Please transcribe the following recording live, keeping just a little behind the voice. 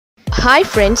Hi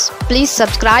friends, please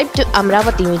subscribe to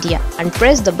Amaravathi Media and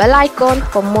press the bell icon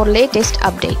for more latest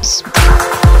updates.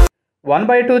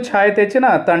 1/2 ఛాయ్ తెచ్చిన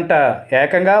తంట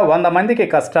ఏకంగా 100 మందికి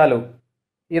కష్టాలు.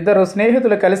 ఇద్దరు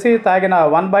స్నేహితులు కలిసి తాగిన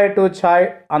 1/2 ఛాయ్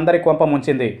అందరి కొంప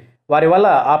ముంచింది. వారి వల్ల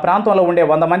ఆ ప్రాంతంలో ఉండే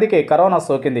 100 మందికి కరోనా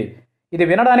సోకింది. ఇది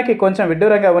వినడానికి కొంచెం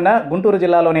విడ్డూరంగా ఉన్న గుంటూరు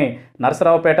జిల్లాలోని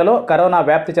నరసరావుపేటలో కరోనా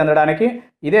వ్యాప్తి చెందడానికి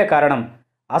ఇదే కారణం.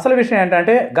 అసలు విషయం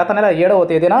ఏంటంటే గత నెల 7వ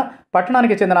తేదీన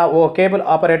పట్టణానికి చెందిన ఓ కేబుల్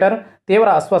ఆపరేటర్ తీవ్ర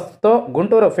అస్వస్థతతో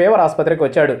గుంటూరు ఫీవర్ ఆసుపత్రికి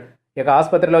వచ్చాడు. ఇక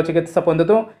ఆసుపత్రిలో చికిత్స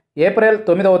పొందుతూ ఏప్రిల్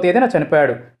 9వ తేదీన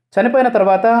చనిపోయాడు. చనిపోయిన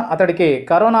తర్వాత అతడికి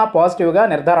కరోనా పాజిటివ్గా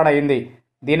నిర్ధారణ అయింది.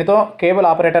 దీనితో కేబుల్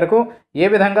ఆపరేటర్కు ఏ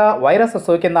విధంగా వైరస్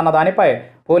సోకిందన్న దానిపై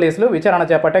పోలీసులు విచారణ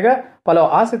చేపట్టగా పలు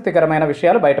ఆసక్తికరమైన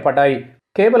విషయాలు బయటపడ్డాయి.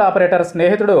 కేబుల్ ఆపరేటర్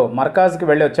స్నేహితుడు మర్కాజ్కి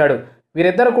వెళ్ళి వచ్చాడు.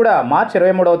 వీరిద్దరూ కూడా మార్చి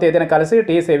 23వ తేదీన కలిసి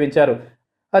టీ సేవించారు.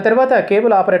 ఆ తర్వాత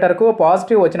కేబుల్ ఆపరేటర్కు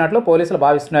పాజిటివ్ వచ్చినట్లు పోలీసులు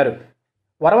భావిస్తున్నారు.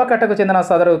 వరవకట్టకు చెందిన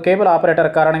సదరు కేబుల్ ఆపరేటర్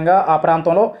కారణంగా ఆ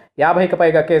ప్రాంతంలో 50కి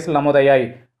పైగా కేసులు నమోదయ్యాయి.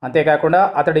 అంతేకాకుండా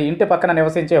అతడి ఇంటి పక్కన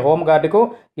నివసించే హోంగార్డుకు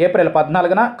ఏప్రిల్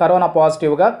 14న కరోనా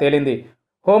పాజిటివ్గా తేలింది.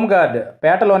 హోంగార్డ్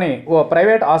పేటలోని ఓ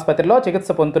ప్రైవేట్ ఆసుపత్రిలో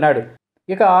చికిత్స పొందుతున్నాడు.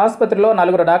 ఇక ఆసుపత్రిలో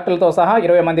 4 డాక్టర్లతో సహా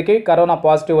 20 మందికి కరోనా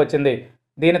పాజిటివ్ వచ్చింది.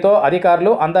 దీనితో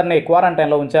అధికారులు అందరినీ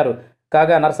క్వారంటైన్లో ఉంచారు.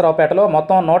 కాగా నరసరావుపేటలో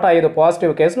మొత్తం 105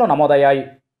 పాజిటివ్ కేసులు నమోదయ్యాయి.